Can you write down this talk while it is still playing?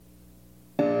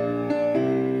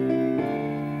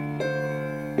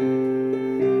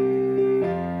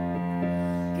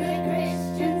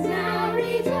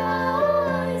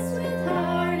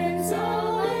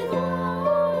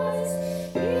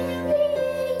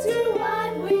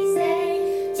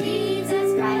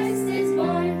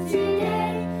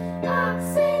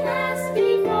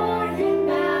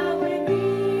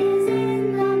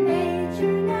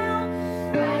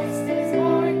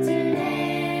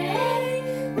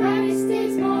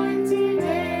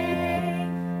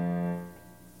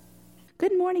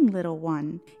little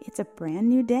one. It's a brand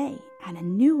new day and a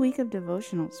new week of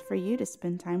devotionals for you to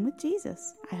spend time with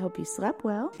Jesus. I hope you slept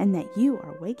well and that you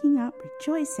are waking up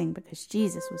rejoicing because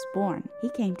Jesus was born. He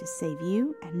came to save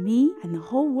you and me and the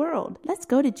whole world. Let's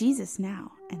go to Jesus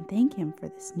now and thank Him for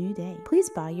this new day. Please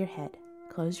bow your head,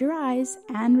 close your eyes,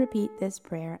 and repeat this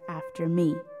prayer after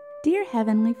me. Dear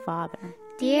Heavenly Father,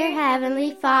 Dear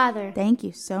Heavenly Father, thank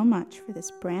you so much for this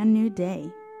brand new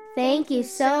day. Thank you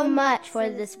so much for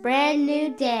this brand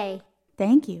new day.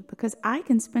 Thank you because I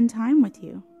can spend time with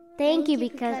you. Thank you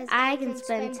because I can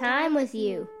spend time with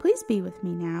you. Please be with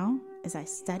me now as I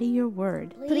study your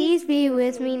word. Please be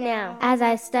with me now as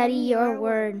I study your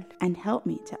word. And help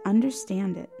me to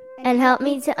understand it. And help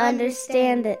me to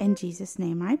understand it. In Jesus'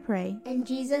 name I pray. In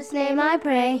Jesus' name I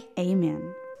pray.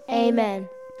 Amen. Amen.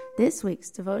 This week's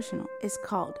devotional is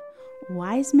called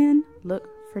Wise Men Look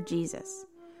for Jesus.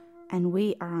 And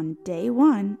we are on day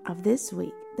 1 of this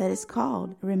week that is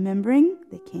called Remembering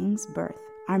the King's Birth.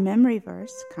 Our memory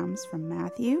verse comes from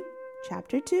Matthew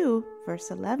chapter 2, verse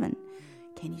 11.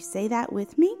 Can you say that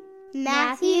with me?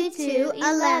 Matthew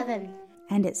 2:11.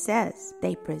 And it says,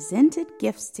 they presented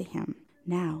gifts to him.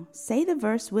 Now, say the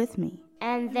verse with me.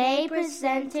 And they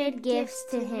presented gifts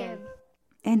to him.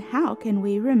 And how can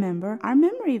we remember our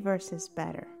memory verses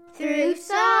better? Through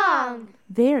song.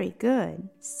 Very good.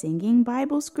 Singing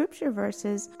Bible scripture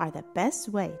verses are the best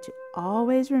way to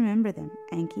always remember them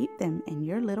and keep them in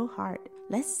your little heart.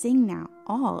 Let's sing now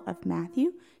all of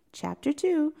Matthew chapter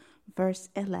 2, verse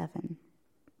 11.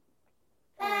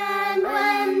 And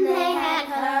when they had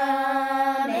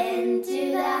come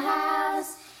into the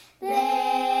house,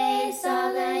 they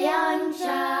saw the young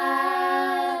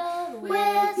child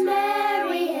with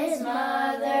Mary his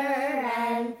mother,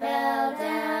 and fell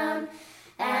down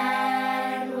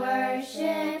and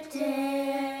worshipped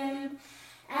him.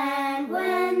 And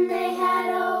when they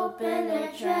had opened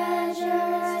their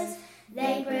treasures,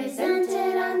 they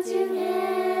presented unto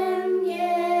him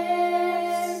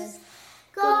gifts,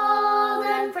 gold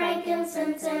and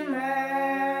frankincense and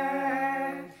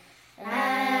myrrh,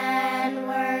 and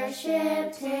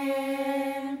worshipped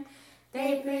him.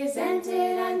 They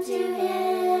presented unto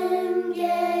him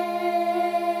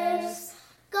gifts,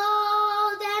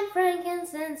 gold and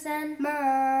frankincense and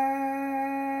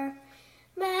myrrh.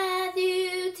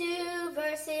 Matthew 2,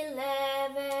 verse 11.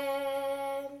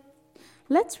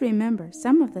 Let's remember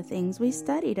some of the things we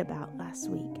studied about last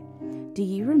week. Do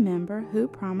you remember who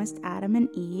promised Adam and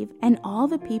Eve and all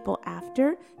the people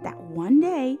after that one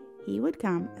day he would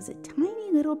come as a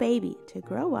tiny little baby to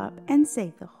grow up and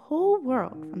save the whole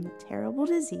world from the terrible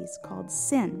disease called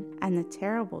sin and the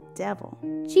terrible devil?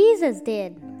 Jesus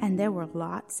did. And there were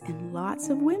lots and lots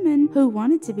of women who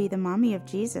wanted to be the mommy of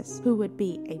Jesus, who would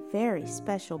be a very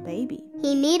special baby.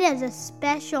 He needed a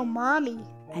special mommy.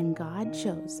 And God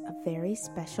chose a very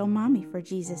special mommy for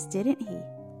Jesus, didn't He?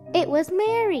 It was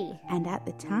Mary. And at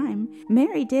the time,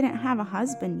 Mary didn't have a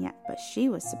husband yet, but she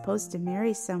was supposed to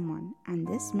marry someone, and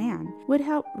this man would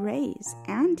help raise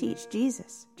and teach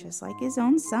Jesus, just like his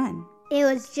own son. It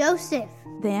was Joseph.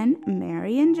 Then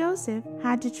Mary and Joseph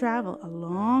had to travel a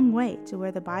long way to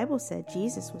where the Bible said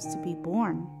Jesus was to be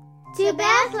born. To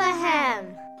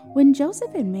Bethlehem. When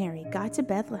Joseph and Mary got to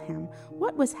Bethlehem,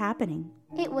 what was happening?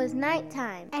 It was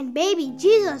nighttime, and baby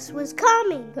Jesus was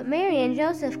coming. But Mary and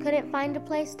Joseph couldn't find a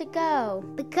place to go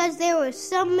because there were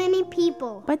so many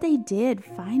people. But they did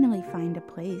finally find a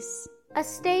place. A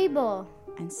stable.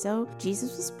 And so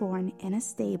Jesus was born in a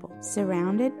stable,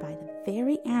 surrounded by the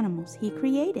very animals He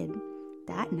created.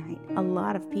 That night, a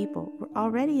lot of people were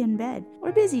already in bed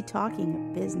or busy talking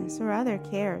of business or other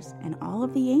cares, and all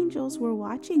of the angels were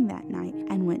watching that night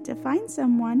and went to find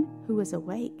someone who was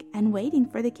awake and waiting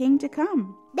for the king to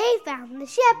come. They found the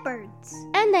shepherds,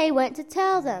 and they went to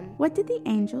tell them. What did the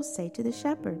angels say to the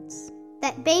shepherds?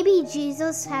 That baby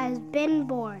Jesus has been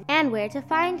born, and where to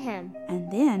find him.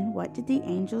 And then what did the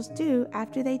angels do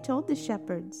after they told the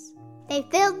shepherds? They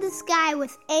filled the sky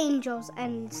with angels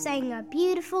and sang a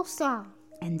beautiful song.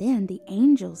 And then the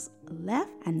angels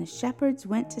left and the shepherds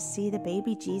went to see the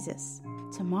baby Jesus.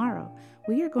 Tomorrow,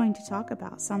 we are going to talk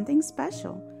about something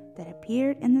special that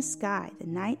appeared in the sky the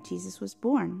night Jesus was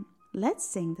born. Let's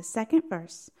sing the second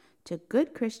verse. To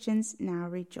good Christians now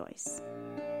rejoice.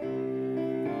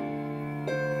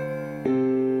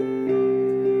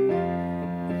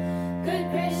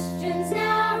 Good Christians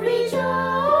now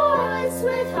rejoice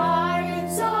with heart and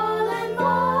soul and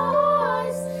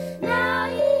voice. Now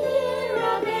ye hear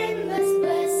of endless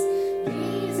bliss.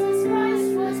 Jesus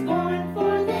Christ was born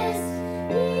for this.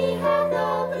 He hath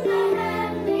opened the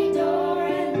heavenly door,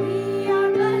 and we are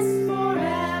blessed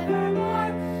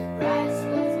forevermore. Christ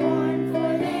was born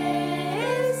for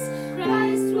this.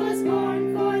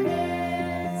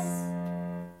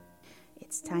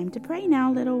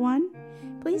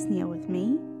 kneel with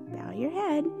me, bow your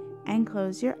head, and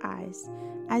close your eyes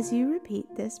as you repeat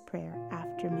this prayer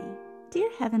after me. Dear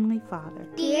Heavenly Father,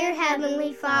 Dear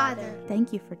Heavenly Father,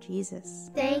 thank you for Jesus.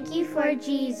 thank you for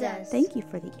Jesus. Thank you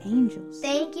for the angels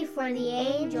Thank you for the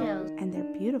angels and their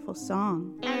beautiful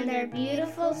song. and their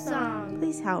beautiful song.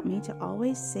 Please help me to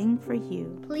always sing for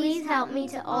you Please help me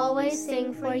to always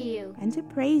sing for you, and to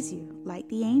praise you like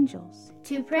the angels.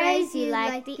 to praise you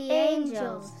like the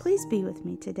angels. Please be with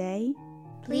me today.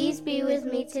 Please be with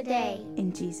me today.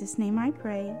 In Jesus' name I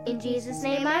pray. In Jesus'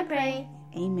 name I pray.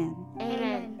 Amen.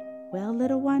 Amen. Well,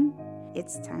 little one,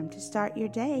 it's time to start your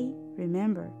day.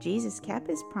 Remember, Jesus kept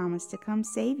his promise to come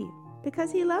save you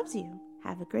because he loves you.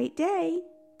 Have a great day.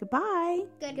 Goodbye.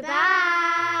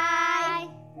 Goodbye.